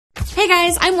Hey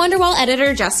guys, I'm Wonderwall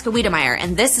editor Jessica Wiedemeyer,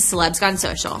 and this is Celebs Gone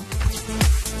Social.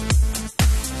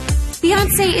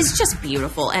 Beyonce is just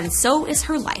beautiful, and so is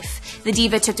her life. The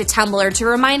diva took to Tumblr to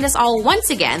remind us all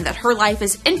once again that her life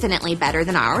is infinitely better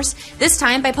than ours, this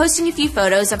time by posting a few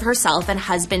photos of herself and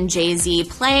husband Jay-Z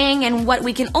playing in what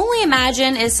we can only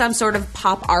imagine is some sort of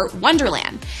pop art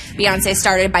wonderland. Beyonce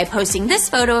started by posting this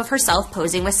photo of herself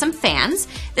posing with some fans,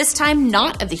 this time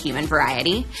not of the human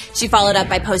variety. She followed up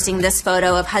by posting this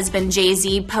photo of husband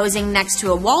Jay-Z posing next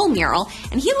to a wall mural,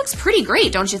 and he looks pretty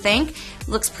great, don't you think?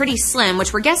 Looks pretty slim,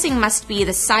 which we're guessing must be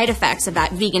the side effects of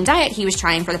that vegan diet he was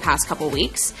trying for the past couple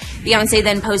weeks. Beyonce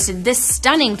then posted this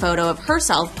stunning photo of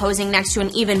herself posing next to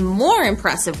an even more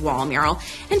impressive wall mural,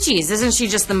 and geez, isn't she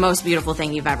just the most beautiful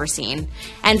thing you've ever seen?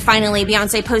 And finally,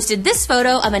 Beyonce posted this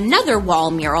photo of another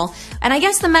wall mural, and I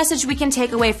guess the message we can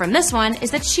take away from this one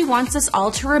is that she wants us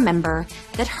all to remember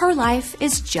that her life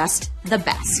is just the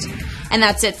best. And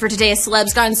that's it for today's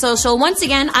Celebs Gone Social. Once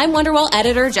again, I'm Wonderwall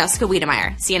editor Jessica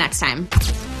Wiedemeyer. See you next time.